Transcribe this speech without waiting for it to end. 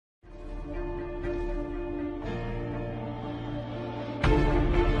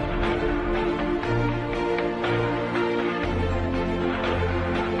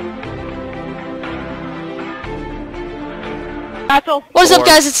Battle. What's up,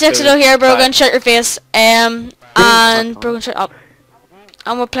 guys? It's Nixedo here. Brogan, shut your face. And Brogan, shut up.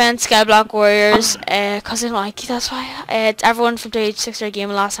 And we're playing SkyBlock Warriors. Cause I don't like you. That's why. It's everyone from page 6 of the game.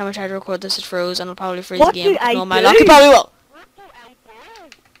 Last time I tried to record this, it froze, and it'll probably freeze the game. No, my luck, it probably will.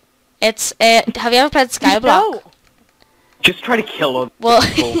 It's have you ever played SkyBlock? No. Just try to kill them. Well,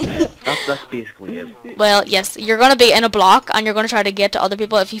 that's basically it. well, yes, you're gonna be in a block, and you're gonna try to get to other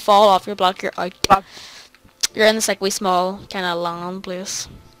people. If you fall off your block, you're out. You're in this like wee small kind of land place.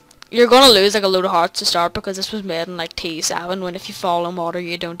 You're gonna lose like a load of hearts to start because this was made in like T7. When if you fall in water,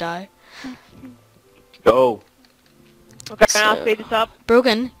 you don't die. Go. Okay, I'll speed this up.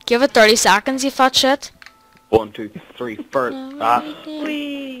 Brogan, give it 30 seconds, you fat shit. 1, 2, 3, first.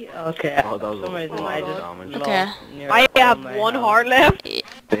 Whee. Okay. Oh, that was for some reason I just damage. Okay. I have one heart left.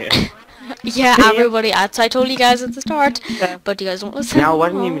 Yeah, everybody. I told you guys at the start, but you guys don't listen. Now, why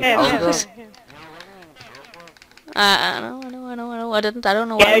didn't you even tell us? I know. I don't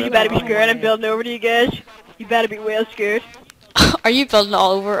know. Yeah, you better be scared. I'm building over to you guys. You better be well scared. Are you building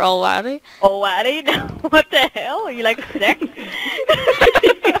all over already? Already? No. What the hell? Are you like sick?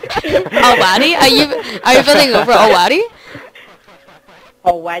 Already? Are you building over already?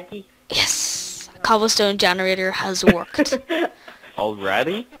 Already? Yes. Cobblestone generator has worked.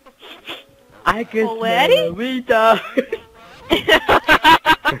 Already? I guess Already?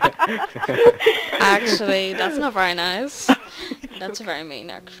 Actually, that's not very nice. That's very mean,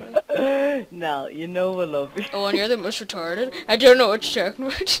 actually. No, you know I love you. Oh, and you're the most retarded. I don't know what you're talking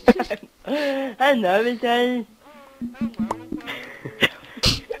about. I know it.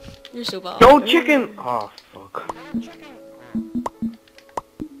 You're so bad. No chicken! Oh, fuck.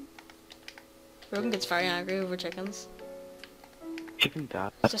 Brogan gets very angry over chickens. Chicken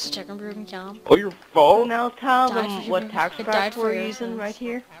died. It's just a chicken Brogan can. Oh, your fault? Now tell Died them for what your- texture it died pack for we're your using sins. right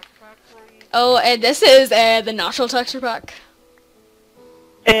here. Oh, this is the natural texture pack.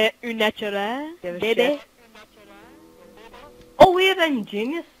 Un naturel. Give a Dede. shit. Oh wait, I'm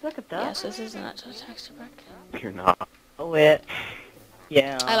genius. Look at that. Yes, this is the natural texture pack. You're not. Oh wait.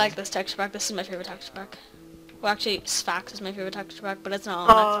 Yeah. I like this texture pack. This is my favorite texture pack. Well, actually, Sfax is my favorite texture pack, but it's not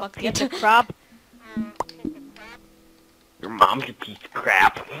on Oh, Xbox piece yet. of crap. Your mom's a piece of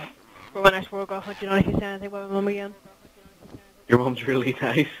crap. For when I swear God, you don't know if you say anything about my mum again. Your mom's really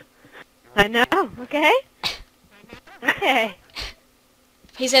nice. I know, okay? Okay.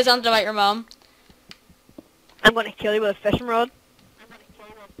 If he says something about your mom, I'm gonna kill you with a fishing rod.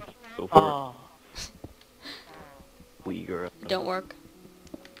 Go for Oh. it. Wee girl. don't work.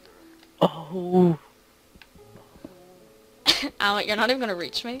 Oh. Alec, you're not even gonna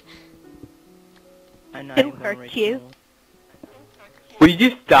reach me. I'm not Who even gonna hurt reach you? no. Will you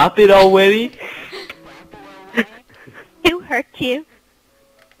just stop it already? Who hurt you?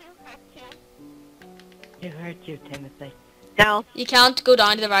 Who hurt you, Timothy? No, You can't go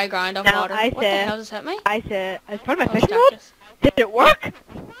down to the very ground of No, water. I What the said- hell just hit me? I said, I was part of my Oh, fishing rod? cactus. Did it work?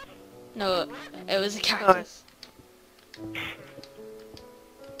 No, it was a cactus.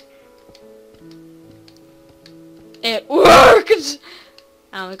 It worked!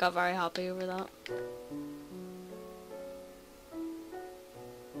 And we got very happy over that.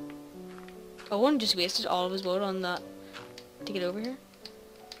 Owen just wasted all of his wood on that to get over here.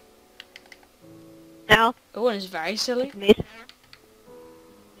 No, Owen is very silly. mate.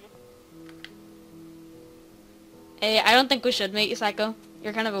 I don't think we should meet you, Psycho.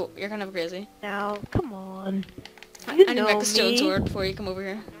 You're kind of crazy. No, come on. I You need to know make a stone me. sword before you come over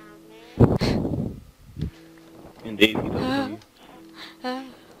here. Indeed, he does.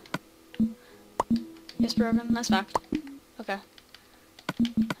 Yes, Brogan, nice fact. Okay.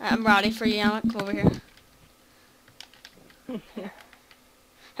 Alright, I'm ready for you, Alec. Come over here.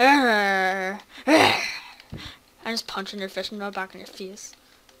 I'm just punching your fishing rod back in your face.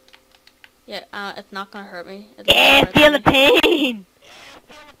 Yeah, it's not gonna hurt me. It's Yeah, not feel the gonna hurt me. pain!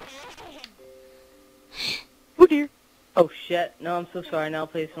 Oh dear. Oh shit. No, I'm so sorry. Now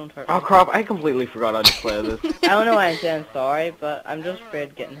please don't hurt me. Oh crap, I completely forgot how to play this. I don't know why I'm saying sorry, but I'm just afraid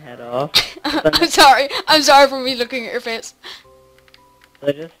of getting head off. I'm sorry. I'm sorry for me looking at your face.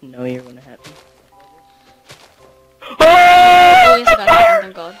 I just know you're gonna hit me. Oh, yes, I got it. Oh,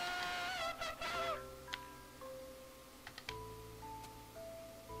 thank God.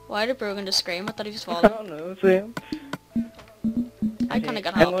 Why did Brogan just scream? I thought he was I falling. don't know, Sam. I kind of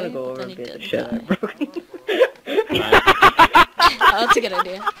got I'm happy, gonna go but over then and he beat the did. shit out of Broken. Oh, that's a good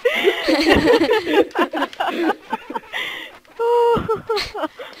idea.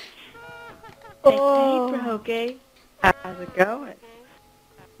 Hey, Broky. How's it going?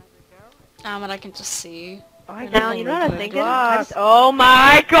 But I can just see. Oh, I Now, can you know what only I'm do thinking? blocks. Oh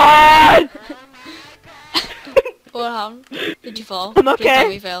my god! What happened? Did you fall? I'm Please tell me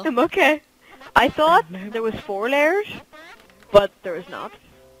okay. you fell. I'm okay. I thought there was 4 layers, but there is not.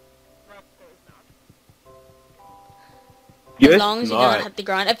 As Yes, long as you not. don't hit the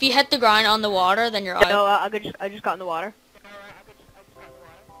ground. If you hit the ground on the water, then you're out. No, I just got in the water.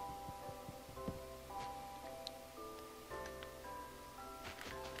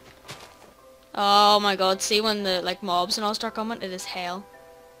 Oh my god, see when the like mobs and all start coming, it is hell.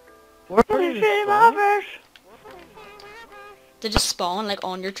 Where Holy is shit, that? lovers. They just spawn like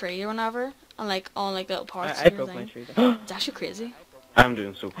on your tree or whatever, and like on like little parts I of your broke my thing. tree though. It's actually crazy. I'm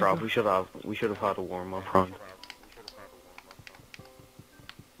doing so crap. We should have had a warm up round.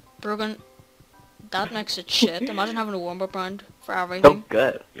 Brogan, that makes it shit. Imagine having a warm up round for So everything.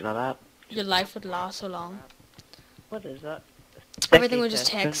 good. You know that? Your life would last so long. What is that? Everything would Sticky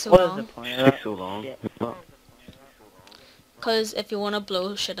just take piston? so What is long. the point of Took that? so long. Shit. Well, Cause if you wanna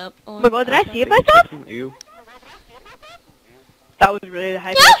blow shit up, Oh my god, did I save myself? you. That was really the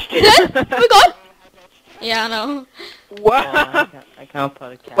high Yeah, pitched. you did? Oh my god! Yeah, I know. Oh, Wow. I can't put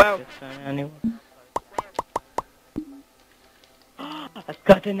a Wow. cactus down anywhere. I've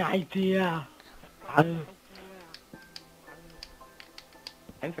got an idea. I'm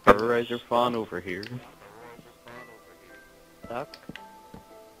Terrorizer fan over here. stuck.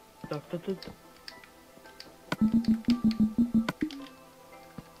 Stuck.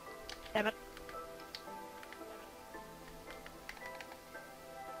 Damn it.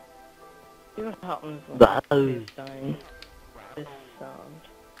 See what happens when That I is- place down this sound.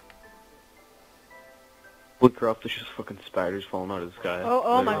 Look crap, there's just fucking spiders falling out of the sky.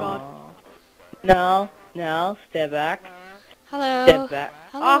 Oh my Literally. god. No, step back. Hello. Step back.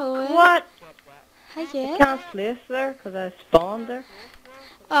 Hello. Oh, what? I Hiya. can't place there because I spawned there.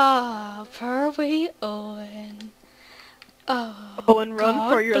 Ah, poor wee Owen. Oh, Owen, run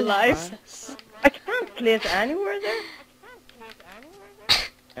God for your bless life. us. I can't place anywhere there.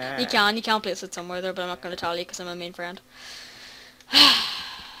 You can't place it somewhere there, but I'm not going to tell you because I'm a mean friend.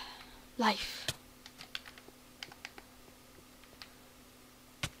 Life.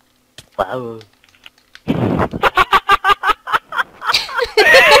 Wow.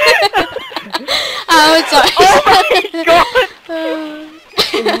 Oh, it's sorry.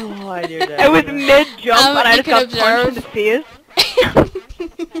 Oh, I knew that. I was mid-jump and I you just got can punched in the face.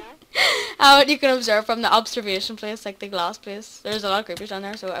 You can observe from the observation place, like the glass place. There's a lot of creepers down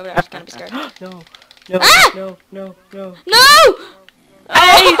there, so I would actually kind of be scared. No, Ah! no. No!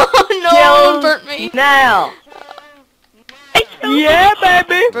 Hey, Oh, no! One burnt me. Now. Yeah,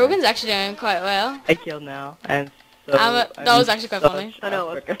 baby. Brogan's actually doing quite well. I killed now. And so. That was actually quite funny. I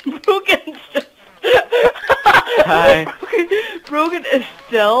know it. Brogan. Hi. Brogan is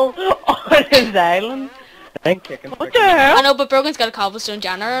still on his island. I'm kicking. What the hell? I know, but Brogan's got a cobblestone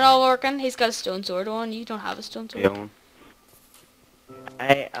generator all working. He's got a stone sword on. You don't have a stone sword. Yeah.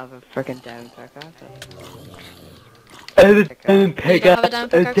 I have a freaking diamond pickaxe. And You don't have a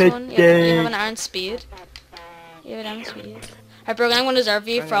diamond pickaxe on. You have an iron spade. You have an iron spade. Alright, Brogan, I'm gonna observe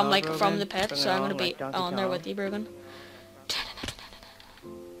you Bring it from on, like from Brogan. the pit, Bring so it I'm gonna on, be like Donkey on there Kong. with you, Brogan.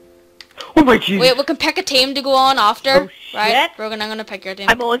 Oh my Jesus. Wait, we can pick a team to go on after, Oh, right? shit. Brogan, I'm gonna pick your team.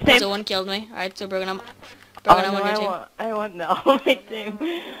 I'm Owen's team. Because Owen killed me. Alright, so Brogan, I'm Oh, on no, your team. I want now my team.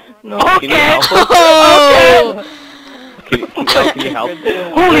 No. Can you help us? Oh! Can you help?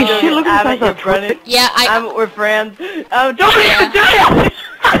 Holy shit, look at that friend. Yeah, We're friends. Don't Yeah. do it!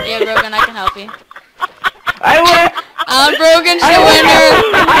 Yeah, Brogan, I can help you. I win! Brogan's the winner!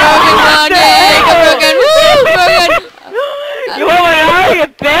 Brogan won! Yay! Go Brogan! Woo! Brogan! You want my eye, you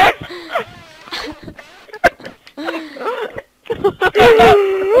bitch?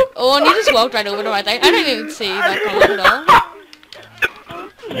 Oh, and you just walked right over to my thing. I didn't even see that coming at all.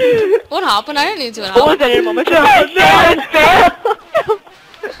 What happened? I didn't even see what What was happened. that in a moment?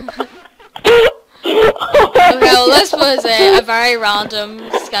 Okay, well, this was a very random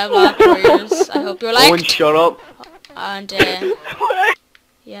SkyBlock Warriors. I hope you Owen, liked. shut up. And,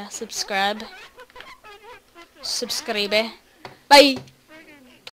 yeah, subscribe. Subscribe. Bye!